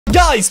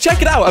Guys,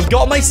 check it out. I've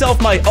got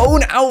myself my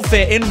own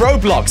outfit in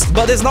Roblox,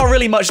 but there's not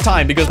really much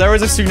time because there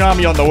is a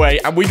tsunami on the way,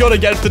 and we gotta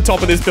get to the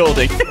top of this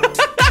building.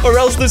 Or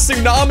else the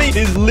tsunami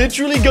is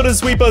literally gonna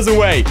sweep us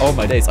away. Oh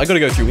my days, I gotta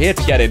go through here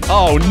to get in.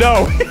 Oh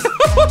no.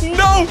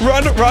 No!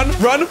 Run, run,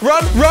 run,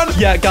 run, run!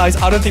 Yeah, guys,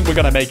 I don't think we're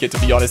gonna make it, to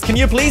be honest. Can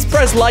you please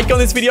press like on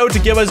this video to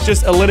give us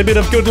just a little bit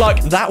of good luck?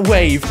 That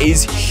wave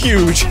is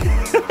huge.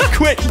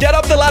 Quick, get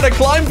up the ladder.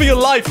 Climb for your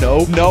life.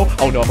 No, no.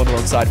 Oh, no, I'm on the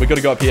wrong side. We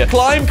gotta go up here.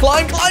 Climb,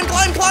 climb, climb,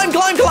 climb, climb,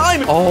 climb,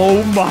 climb.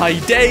 Oh, my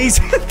days.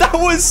 That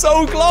was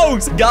so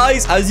close.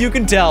 Guys, as you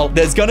can tell,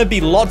 there's gonna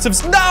be lots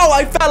of... No,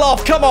 I fell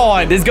off. Come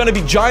on. There's gonna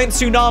be giant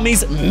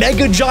tsunamis,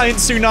 mega giant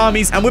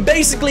tsunamis, and we're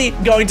basically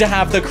going to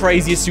have the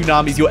craziest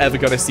tsunamis you're ever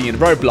gonna see in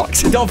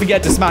Roblox. Don't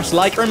forget to smash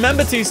like.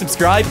 Remember to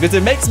subscribe because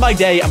it makes my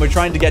day, and we're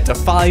trying to get to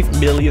 5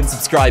 million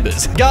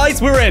subscribers.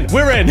 Guys, we're in.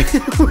 We're in.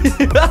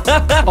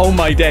 Oh,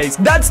 my days.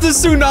 That's the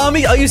tsunami.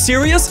 Are you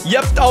serious?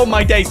 Yep. Oh,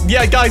 my days.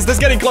 Yeah, guys, that's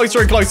getting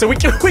closer and closer. We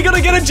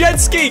gotta get a jet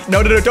ski.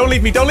 No, no, no. Don't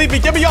leave me. Don't leave me.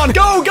 Get me on.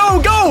 Go,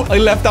 go, go. I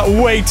left that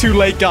way too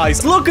late,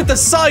 guys. Look at the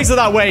size of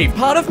that wave.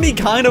 Part of me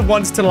kind of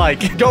wants to,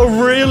 like, go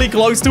really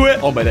close to it.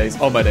 Oh, my days.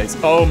 Oh, my days.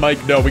 Oh, my...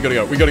 No, we gotta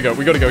go. We gotta go.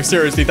 We gotta go.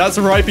 Seriously, that's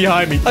right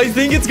behind me. I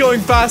think it's going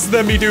faster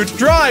than me, dude.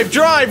 Drive,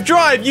 drive,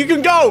 drive. You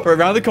can go.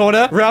 Around the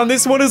corner. Around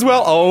this one as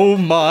well. Oh,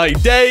 my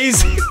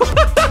days.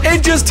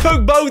 It just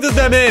took both of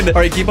them in. All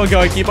right, keep on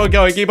going. Keep on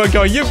going. Keep on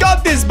going. You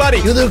got this, buddy.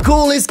 You're the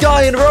coolest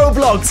guy in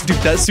Roblox. Dude,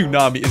 that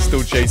tsunami is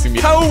still chasing me.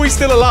 How are we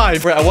still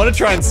alive? Right, I want to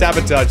try and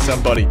sabotage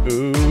somebody.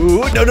 Ooh,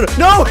 no, no, no.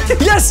 No!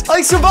 Yes,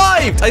 I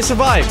survived. I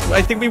survived.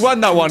 I think we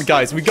won that one,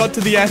 guys. We got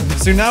to the end.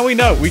 So now we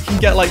know we can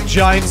get, like,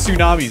 giant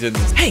tsunamis in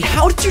this. Hey,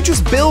 how did you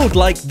just build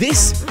like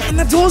this? Man,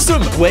 that's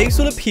awesome. Waves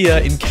will appear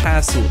in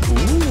castle.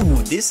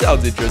 Ooh, this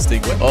sounds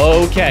interesting.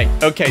 Okay,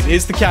 okay,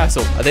 here's the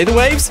castle. Are they the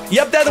waves?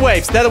 Yep, they're the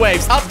waves. They're the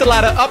waves. Up the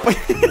ladder. Up.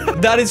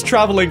 That is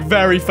traveling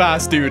very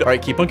fast, dude. All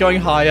right, keep on going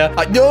higher.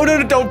 No, no,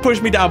 no, don't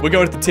push me down. We're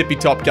going to the tippy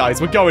top,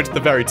 guys. We're going to the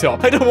very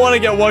top. I don't want to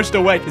get washed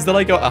away. Is there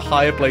like a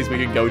higher place we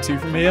can go to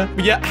from here?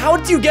 But yeah, how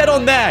did you get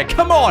on there?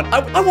 Come on.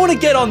 I want to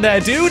get on there,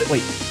 dude.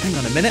 Wait, hang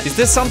on a minute. Is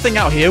there something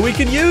out here we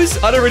can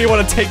use? I don't really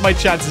want to take my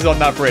chances on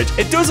that bridge.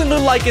 It doesn't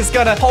look like it's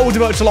gonna hold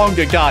much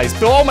longer, guys.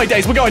 But oh my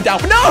days, we're going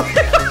down. No!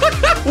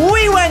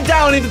 We went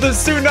down into the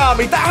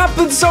tsunami. That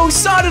happened so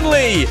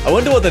suddenly. I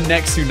wonder what the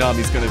next tsunami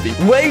is gonna be.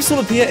 Waves will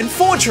appear in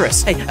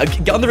fortress. Hey,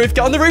 get on the roof.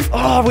 Get on the roof.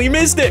 Oh, we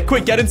missed it.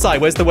 Quick, get inside.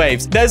 Where's the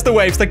waves? There's the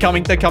waves. They're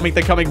coming. They're coming.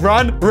 They're coming.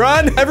 Run.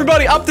 Run.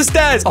 Everybody up the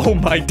stairs. Oh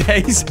my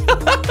days.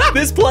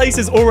 This place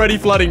is already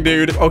flooding,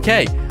 dude.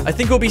 Okay. I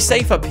think we'll be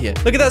safe up here.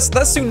 Look at that.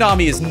 That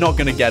tsunami is not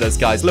gonna get us,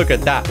 guys. Look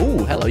at that.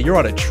 Ooh, hello. You're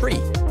on a tree.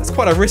 That's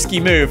quite a risky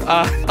move.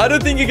 I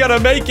don't think you're gonna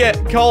make it.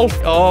 Kolf.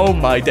 Oh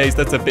my days.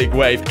 That's a big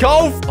wave.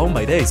 Kolf. Oh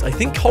my days. I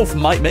think Kolf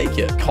might make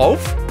it. Kolf?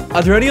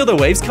 Are there any other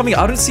waves coming?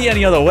 I don't see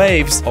any other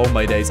waves. Oh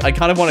my days. I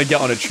kind of want to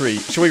get on a tree.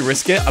 Should we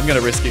risk it? I'm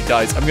gonna risk it,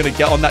 guys. I'm gonna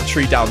get on that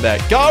tree down there.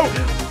 Go!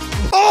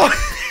 Oh!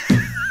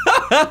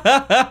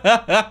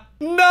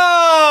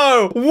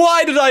 No!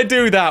 Why did I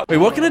do that? Wait,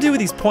 what can I do with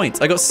these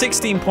points? I got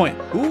 16 points.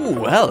 Ooh,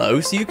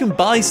 hello. So you can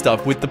buy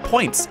stuff with the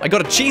points. I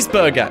got a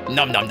cheeseburger.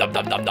 Nom, nom, nom,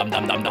 nom, nom, nom,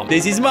 nom, nom, nom.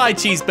 This is my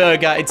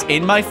cheeseburger. It's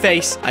in my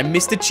face. I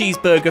missed a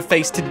cheeseburger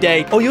face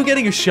today. Oh, you're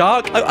getting a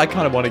shark? I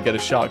kind of want to get a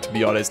shark, to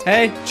be honest.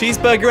 Hey,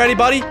 cheeseburger,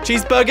 anybody?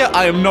 Cheeseburger?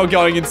 I am not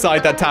going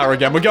inside that tower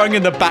again. We're going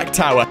in the back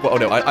tower. Oh,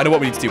 no. I know what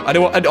we need to do. I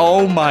know what...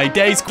 Oh, my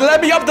days. Let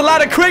me up the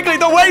ladder quickly.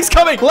 The wave's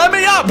coming. Let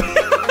me up.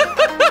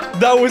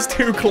 That was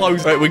too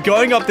close. Right, we're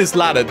going up this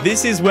ladder.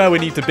 This is where we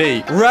need to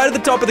be. Right at the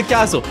top of the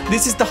castle.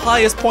 This is the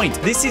highest point.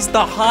 This is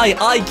the high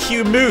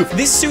IQ move.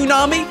 This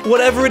tsunami,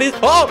 whatever it is.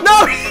 Oh,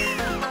 no!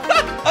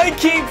 I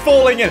keep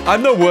falling in.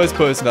 I'm the worst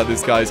person at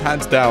this, guys.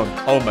 Hands down.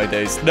 Oh, my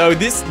days. No,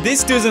 this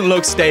doesn't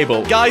look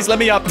stable. Guys, let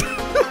me up.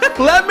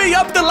 Let me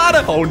up the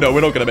ladder. Oh, no,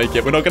 we're not going to make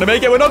it. We're not going to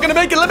make it. We're not going to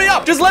make it. Let me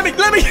up. Just let me.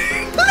 Let me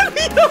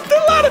up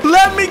the ladder.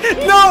 Let me.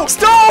 No.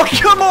 Stop.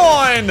 Come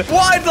on.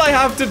 Why did I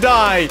have to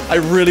die? I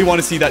really want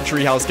to see that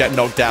treehouse get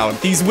knocked down.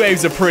 These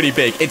waves are pretty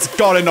big. It's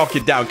got to knock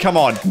it down. Come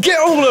on. Get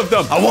all of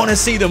them. I want to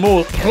see them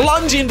all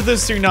plunge into the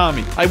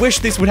tsunami. I wish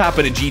this would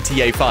happen in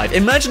GTA 5.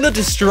 Imagine the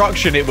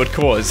destruction it would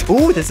cause.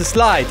 Ooh, there's a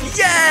slide.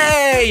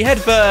 Yay. Head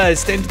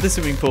first into the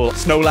swimming pool.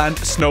 Snowland.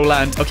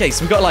 Snowland. Okay,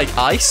 so we got like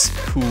ice.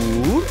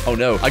 Cool. Oh,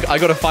 no. I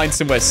got to find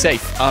somewhere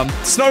safe.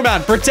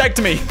 Snowman,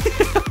 protect me.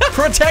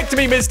 Protect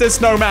me, Mr.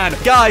 Snowman.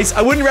 Guys,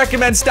 I wouldn't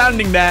recommend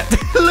standing there.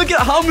 Look at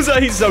Hamza.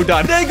 He's so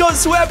done. They got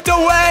swept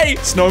away.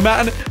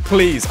 Snowman,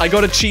 please. I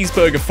got a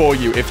cheeseburger for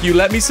you. If you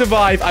let me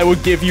survive, I will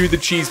give you the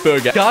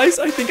cheeseburger. Guys,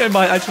 I think I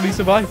might actually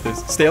survive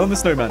this. Stay on the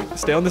snowman.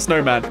 Stay on the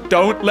snowman.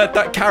 Don't let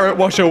that carrot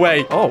wash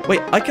away. Oh,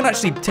 wait. I can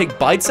actually take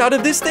bites out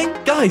of this thing?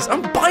 Guys,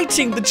 I'm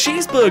biting the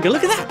cheeseburger.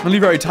 Look at that. Only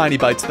very tiny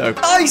bites, though.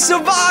 I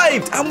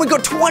survived. And we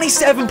got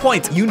 27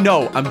 points. You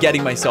know I'm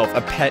getting myself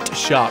a pet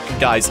shark.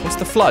 Guys, what's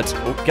the flood?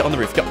 Oh, get on the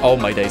roof. Oh,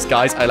 my days.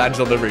 Guys, I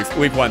landed on the roof.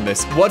 We've won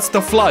this. What's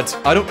the flood?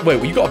 I don't...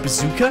 Wait, you got a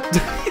bazooka?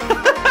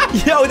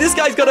 Yo, this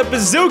guy's got a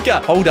bazooka.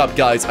 Hold up,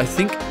 guys. I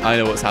think I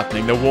know what's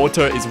happening. The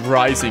water is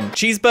rising.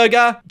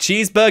 Cheeseburger.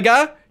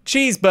 Cheeseburger.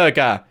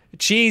 Cheeseburger.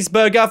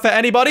 cheeseburger for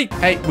anybody?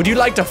 Hey, would you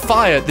like to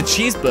fire the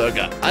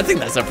cheeseburger? I think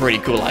that's a pretty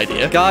cool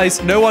idea.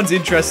 Guys, no one's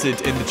interested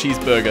in the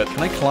cheeseburger.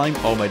 Can I climb?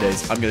 Oh, my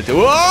days. I'm gonna do...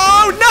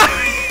 Oh, no!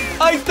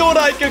 I thought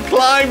I could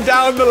climb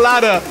down the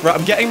ladder. Right,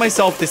 I'm getting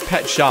myself this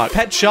pet shark.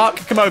 Pet shark,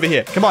 come over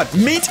here. Come on.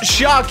 Meet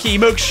Sharky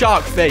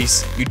McShark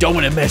Face. You don't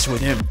want to mess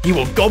with him. He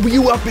will gobble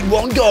you up in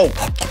one go.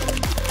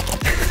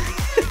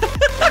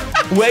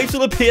 Waves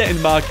will appear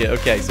in market.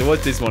 Okay, so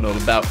what's this one all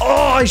about?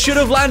 Oh, I should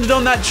have landed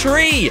on that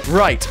tree.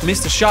 Right,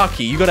 Mr.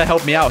 Sharky, you gotta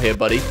help me out here,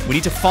 buddy. We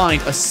need to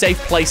find a safe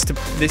place to...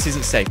 This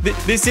isn't safe.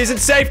 This isn't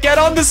safe. Get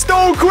on the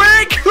stone,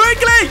 quick!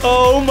 Quickly!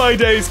 Oh, my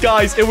days,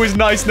 guys. It was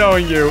nice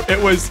knowing you. It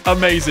was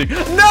amazing.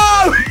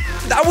 No!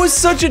 That was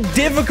such a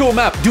difficult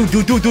map.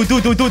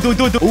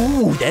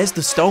 Ooh, there's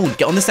the stone.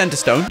 Get on the center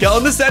stone. Get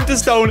on the center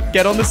stone.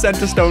 Get on the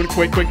center stone.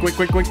 Quick.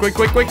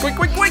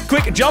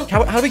 Jump.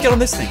 How do we get on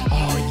this thing?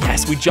 Oh,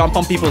 yes. We jump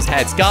on people's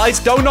heads. Guys,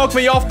 don't knock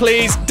me off,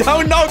 please.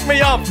 Don't knock me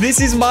off. This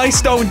is my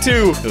stone,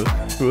 too.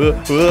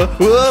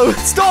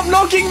 Stop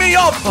knocking me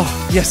off.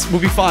 Oh, yes, we'll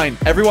be fine.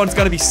 Everyone's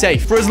gonna be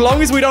safe. For as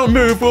long as we don't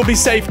move, we'll be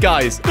safe,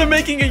 guys. They're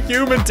making a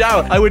human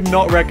tower. I would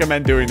not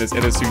recommend doing this in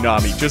a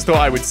tsunami. Just thought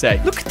I would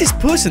say. Look at this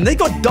person. They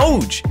got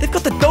Doge. They've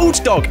got the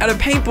Doge dog and a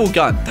paintball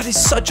gun. That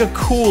is such a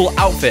cool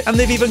outfit. And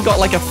they've even got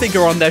like a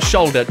figure on their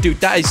shoulder. Dude,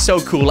 that is so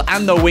cool.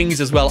 And the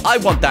wings as well. I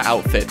want that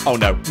outfit. Oh,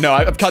 no. No,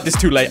 I've cut this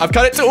too late. I've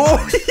cut it too...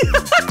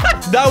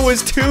 That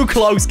was too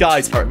close,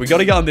 guys. All right, we got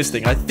to get on this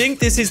thing. I think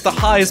this is the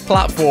highest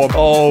platform.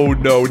 Oh,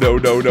 no. Oh,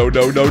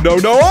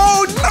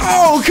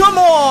 no. Come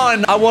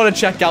on. I want to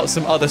check out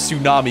some other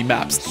tsunami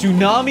maps.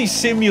 Tsunami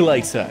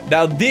Simulator.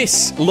 Now,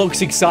 this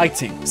looks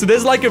exciting. So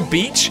there's like a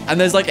beach and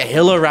there's like a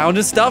hill around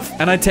and stuff.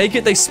 And I take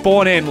it they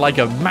spawn in like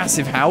a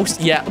massive house.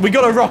 Yeah, we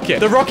got a rocket.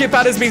 The rocket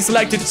pad has been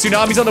selected.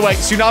 Tsunami's on the way.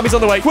 Tsunami's on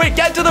the way. Quick,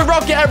 get to the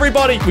rocket,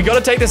 everybody. We got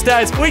to take the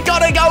stairs. We got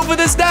to go for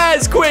the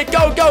stairs. Quick,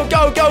 go.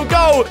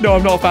 No,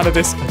 I'm not a fan of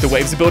this. The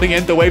waves are building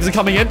in. The waves are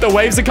coming in. The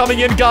waves are coming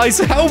in, guys.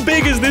 How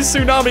big is this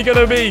tsunami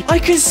gonna be? I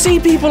can see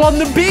people on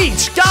the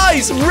beach.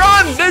 Guys,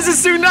 run. There's a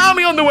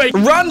tsunami on the way.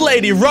 Run,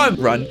 lady, run.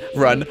 Run.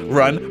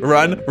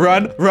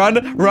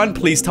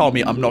 Please tell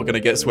me I'm not gonna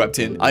get swept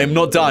in. I am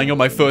not dying on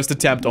my first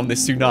attempt on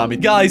this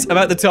tsunami. Guys, I'm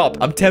at the top.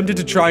 I'm tempted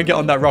to try and get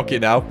on that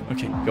rocket now.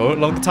 Okay, go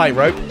along the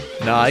tightrope.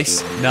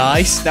 Nice.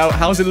 Now,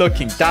 how's it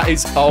looking? That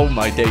is... Oh,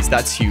 my days.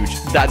 That's huge.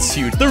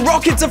 The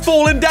rockets are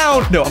falling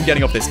down. No, I'm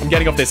getting off this.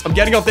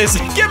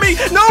 Get me.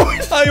 No.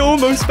 I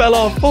almost fell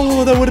off.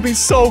 Oh, that would have been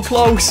so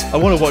close. I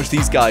want to watch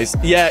these guys.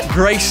 Yeah,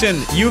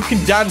 Grayson, you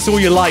can dance all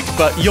you like,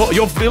 but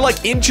you're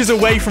like inches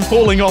away from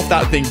falling off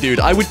that thing, dude.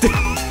 I would...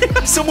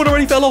 Someone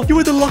already fell off. You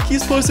were the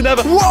luckiest person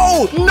ever.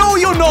 Whoa. No,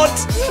 you're not.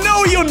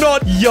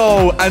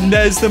 Yo, and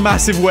there's the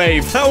massive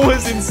wave. That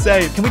was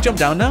insane. Can we jump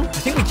down now? I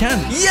think we can.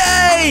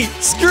 Yay.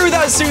 Screw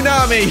that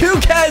tsunami. Who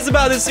cares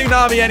about the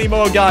tsunami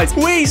anymore, guys?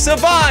 We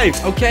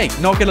survived. Okay,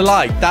 not gonna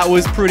lie. That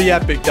was pretty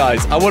epic,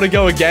 guys. I want to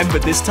go again,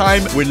 but this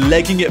time we're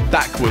legging it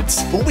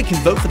backwards. Or we can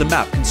vote for the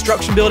map.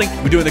 Construction building.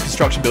 We're doing the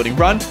construction building.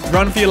 Run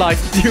for your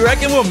life. Do you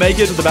reckon we'll make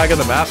it to the back of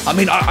the map? I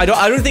mean, I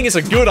don't think it's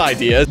a good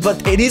idea,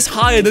 but it is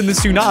higher than the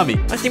tsunami.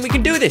 I think we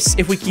can do this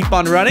if we keep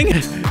on running.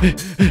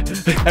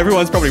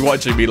 Everyone's probably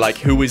watching me like,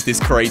 who is this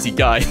crazy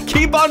guy?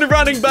 Keep on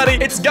running, buddy.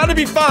 It's gonna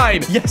be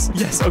fine.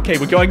 Yes. Okay,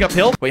 we're going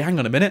uphill. Wait, hang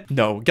on a minute.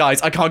 No,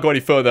 guys, I can't go any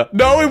further.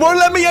 No, it won't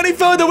let me any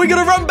further. We're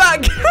gonna run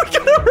back.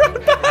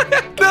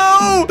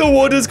 No, the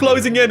water's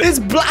closing in. It's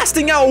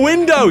blasting out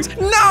windows.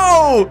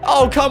 No.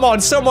 Oh, come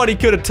on. Somebody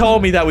could have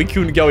told me that we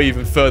couldn't go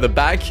even further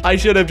back. I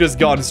should have just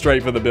gone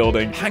straight for the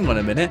building. Hang on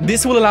a minute.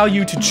 This will allow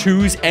you to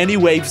choose any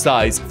wave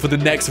size for the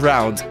next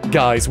round.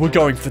 Guys, we're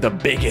going for the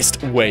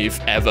biggest wave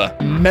ever.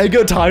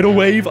 Mega tidal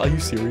wave? Are you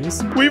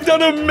serious? We've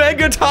done a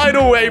mega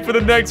tidal wave for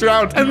the next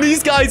round, and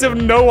these guys have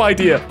no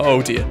idea.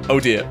 Oh,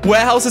 dear.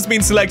 Warehouse has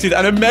been selected,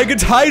 and a mega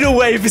tidal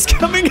wave is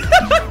coming.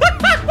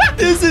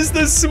 This is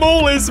the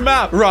smallest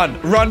map.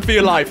 Run for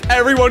your life.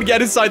 Everyone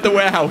get inside the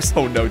warehouse.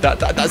 Oh, no, that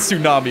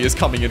tsunami is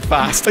coming in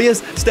fast. Oh,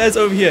 yes, stairs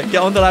over here. Get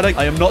on the ladder.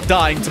 I am not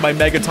dying to my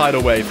mega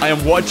tidal wave. I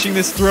am watching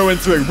this through and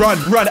through. Run.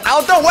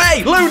 Out the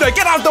way. Luna,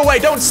 get out the way.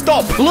 Don't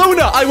stop.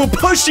 Luna, I will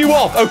push you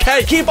off,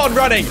 okay? Keep on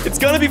running. It's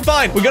gonna be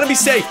fine. We're gonna be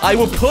safe. I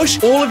will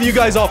push all of you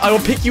guys off. I will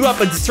pick you up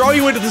and throw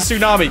you into the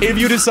tsunami if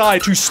you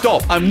decide to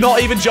stop. I'm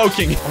not even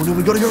joking. Oh, no,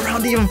 we gotta go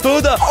around even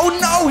further. Oh,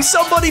 no,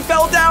 somebody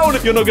fell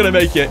down. You're not gonna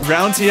make it.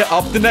 Round here,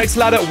 up the next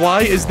ladder.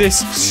 Why is this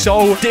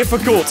so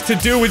difficult to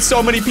do with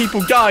so many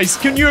people? Guys,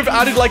 can you have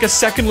added like a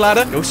second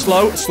ladder? Go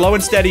slow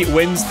and steady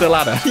wins the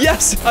ladder.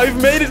 Yes, I've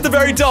made it to the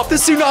very top. The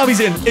tsunami's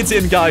in. It's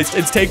in, guys.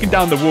 It's taken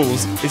down the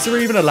walls. Is there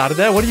even a ladder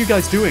there? What are you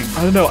guys doing?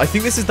 I don't know. I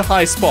think this is the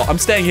highest spot. I'm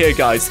staying here,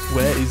 guys.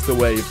 Where is the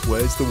wave?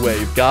 Where's the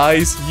wave?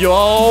 Guys,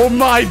 yo,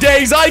 my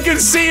days. I can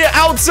see it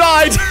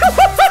outside.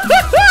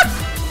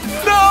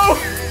 No.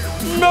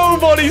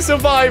 Nobody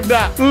survived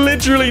that.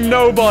 Literally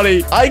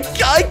nobody. I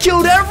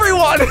killed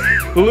everyone.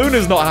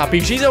 Luna's not happy.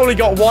 She's only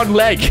got one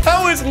leg.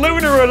 How is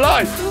Luna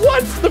alive?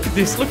 What? Look at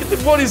this. Look at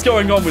this. What is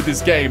going on with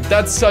this game?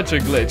 That's such a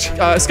glitch.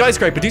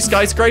 Skyscraper. Do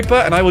skyscraper,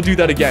 and I will do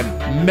that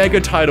again.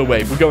 Mega tidal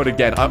wave. We're going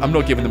again. I'm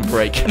not giving them a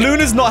break.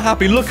 Luna's not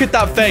happy. Look at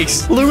that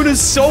face.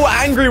 Luna's so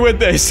angry with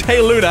this.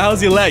 Hey, Luna,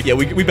 how's your leg? Yeah,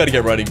 we better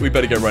get running. We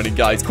better get running,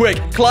 guys. Quick,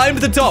 climb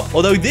to the top.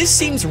 Although this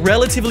seems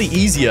relatively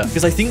easier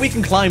because I think we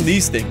can climb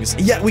these things.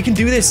 Yeah, we can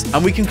do this,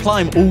 and we can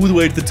climb all the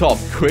way to the top.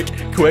 Quick,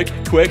 quick,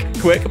 quick,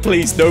 quick.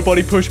 Please,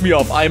 nobody push me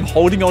off. I am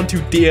holding on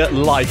to dear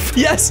life.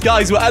 Yes,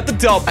 guys, we're at the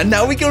top, and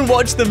now we can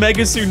watch the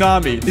mega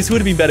tsunami. This would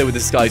have been better with the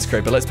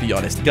skyscraper, let's be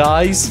honest.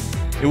 Guys,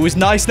 it was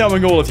nice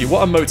knowing all of you.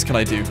 What emotes can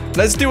I do?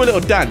 Let's do a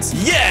little dance.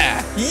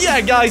 Yeah!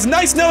 Yeah, guys,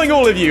 nice knowing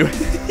all of you.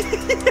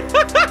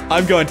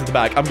 I'm going to the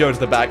back. I'm going to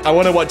the back. I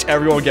want to watch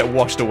everyone get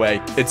washed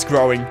away. It's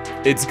growing.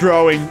 It's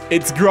growing.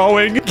 It's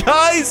growing.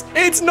 Guys,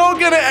 it's not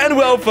going to end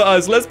well for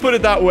us. Let's put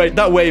it that way.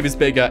 That wave is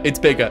bigger. It's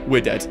bigger.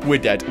 We're dead. We're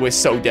dead. We're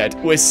so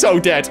dead. We're so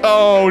dead.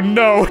 Oh,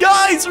 no.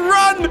 Guys,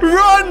 run.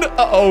 Run.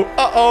 Uh-oh.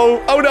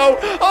 Uh-oh. Oh, no.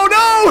 Oh,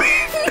 no.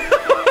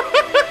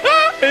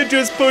 It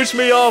just pushed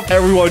me off.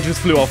 Everyone just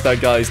flew off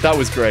that, guys. That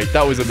was great.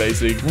 That was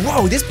amazing.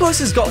 Whoa, this bus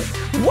has got...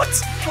 What?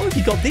 How have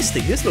you got this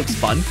thing? This looks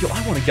fun. Yo,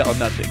 I want to get on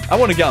that thing. I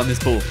want to get on this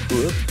pool.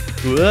 Whoop.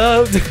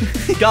 Whoop.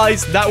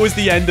 Guys, that was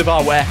the end of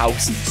our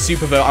warehouse.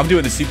 Super vote. I'm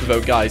doing the super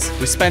vote, guys.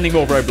 We're spending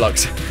more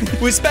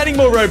Roblox. We're spending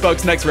more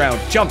Robux next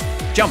round. Jump.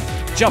 Jump.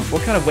 Jump.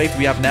 What kind of wave do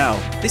we have now?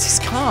 This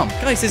is calm.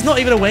 Guys, there's not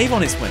even a wave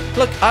on its way.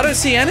 Look, I don't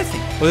see anything.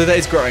 Well, that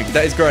is growing.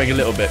 That is growing a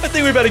little bit. I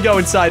think we better go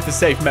inside for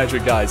safe measure,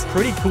 guys.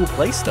 Pretty cool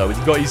place, though.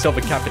 You got yourself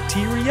a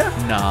cafeteria.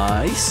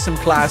 Nice. Some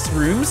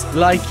classrooms.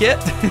 Like it.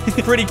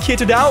 Pretty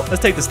kitted out.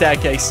 Let's take the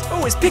staircase.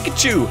 Oh, it's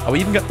Pikachu. Oh, we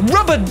even got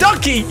rubber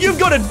ducky. You've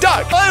got a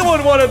duck. I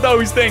want one of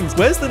those things.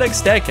 Where's the next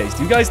staircase?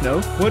 Do you guys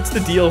know? What's the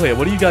deal here?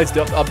 What are you guys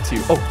up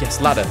to? Oh, yes,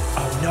 ladder.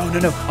 Oh, no, no,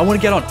 no. I want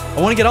to get on. I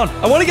want to get on.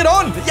 I want to get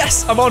on.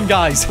 Yes, I'm on,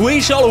 guys.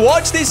 We shall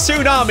watch this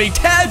tsunami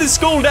tear the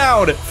school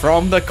down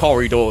from the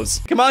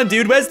corridors. Come on,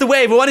 dude. Where's the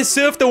wave? I want to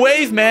surf the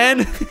wave,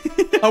 man.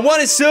 I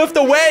want to surf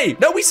the wave.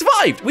 No, we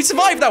survived. We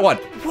survived that one.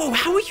 Whoa,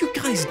 how are you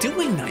guys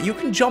doing that? You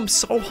can jump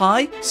so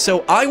high.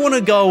 So I want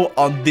to go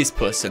on this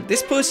person.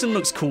 This person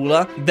looks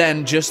cooler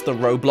than just the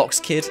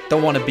Roblox kid.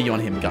 Don't want to be on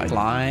him, guys.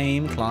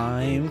 Climb,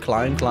 climb,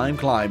 climb, climb,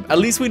 climb. At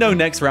least we know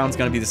next round's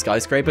going to be the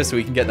skyscraper, so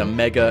we can get the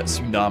mega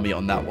tsunami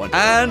on that one.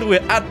 And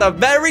we're at the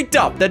very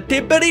top, the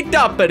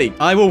tippity-toppity.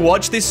 I will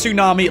watch this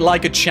tsunami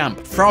like a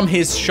champ from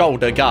his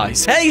shoulder,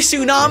 guys. Hey,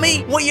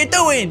 tsunami, what you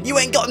doing? You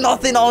ain't got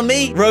nothing on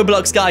me.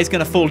 Roblox guy's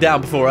going to fall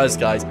down before us,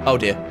 guys. Oh,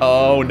 dear.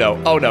 Oh,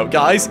 no. Oh, no.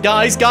 Guys.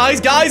 Can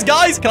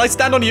I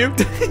stand on you?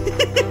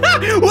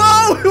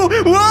 Whoa!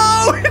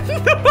 Whoa!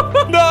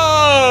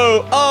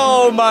 No!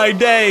 Oh, my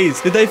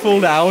days. Did they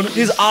fall down?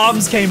 His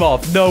arms came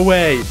off. No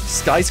way.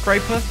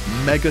 Skyscraper?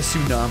 Mega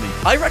tsunami.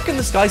 I reckon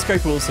the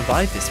skyscraper will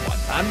survive this one.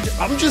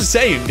 I'm just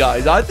saying,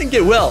 guys. I think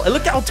it will. And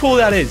look how tall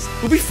that is.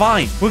 We'll be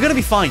fine. We're going to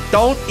be fine.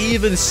 Don't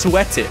even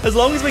sweat it. As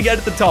long as we get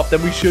to the top,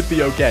 then we should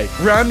be okay.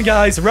 Run,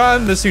 guys.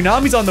 Run. The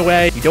tsunami's on the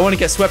way. You don't want to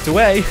get swept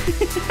away.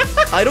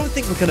 I don't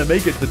think we're going to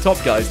make it to the top,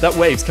 guys. That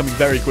wave's coming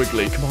very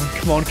quickly. Come on,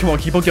 come on, come on.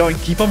 Keep on going.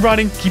 Keep on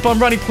running. Keep on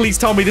running. Please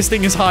tell me this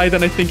thing is higher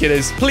than I think it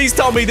is. Please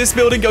tell me this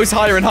building goes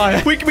higher and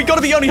higher. We got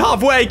to be only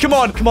halfway. Come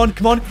on. Come on.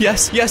 Come on.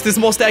 Yes. Yes. There's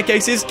more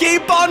staircases.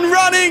 Keep on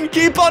running.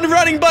 Keep on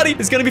running, buddy.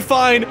 It's going to be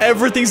fine.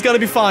 Everything's going to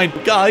be fine.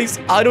 Guys,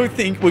 I don't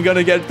think we're going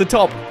to get to the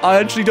top. I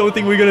actually don't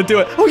think we're going to do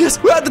it. Oh,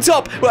 yes. We're at the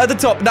top. We're at the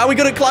top. Now we're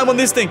going to climb on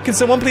this thing. Can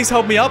someone please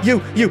help me up? You.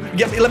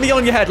 Let me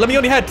on your head. Let me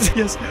on your head.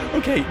 Yes.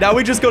 Okay. Now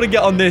we just got to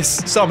get on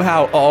this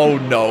somehow. Oh,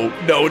 no.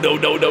 No.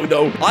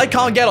 I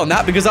can't get on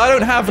that because I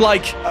don't have,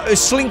 like, a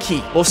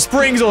slinky or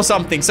springs or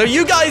something. So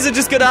you guys are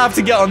just going to have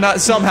to get on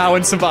that somehow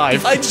and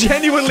survive. I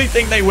genuinely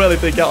think they will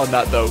if they get on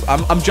that, though.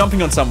 I'm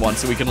jumping on someone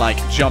so we can, like,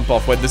 jump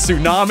off when the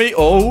tsunami...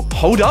 Oh,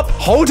 hold up.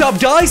 Hold up,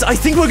 guys. I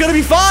think we're going to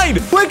be fine.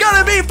 We're going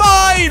to be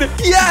fine.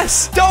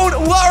 Yes.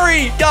 Don't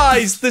worry,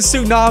 guys. The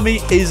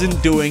tsunami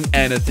isn't doing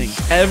anything.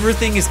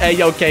 Everything is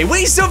A-okay.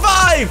 We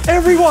survived.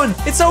 Everyone,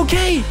 it's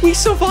okay. We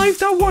survived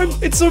that one.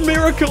 It's a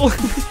miracle.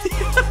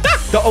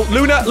 Oh,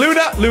 Luna.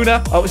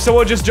 Oh,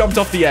 someone just jumped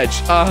off the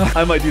edge.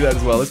 I might do that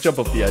as well. Let's jump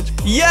off the edge.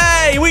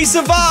 Yay, we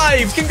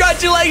survived.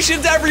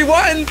 Congratulations,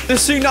 everyone. The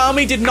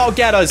tsunami did not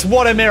get us.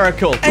 What a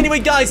miracle. Anyway,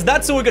 guys,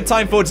 that's all we got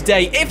time for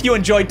today. If you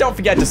enjoyed, don't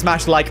forget to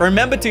smash like.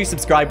 Remember to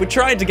subscribe. We're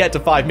trying to get to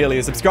 5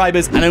 million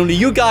subscribers, and only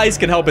you guys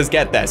can help us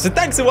get there. So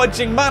thanks for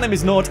watching. My name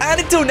is Nought,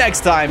 and until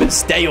next time,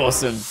 stay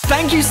awesome.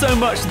 Thank you so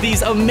much to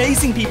these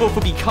amazing people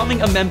for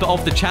becoming a member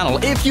of the channel.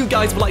 If you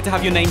guys would like to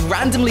have your name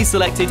randomly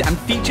selected and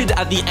featured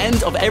at the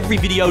end of every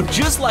video,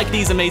 just like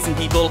these amazing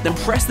people, then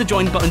press the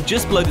join button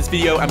just below this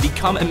video and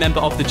become a member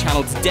of the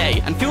channel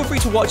today. And feel free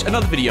to watch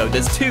another video.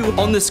 There's 2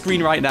 on the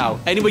screen right now.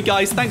 Anyway,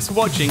 guys, thanks for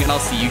watching, and I'll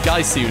see you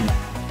guys soon.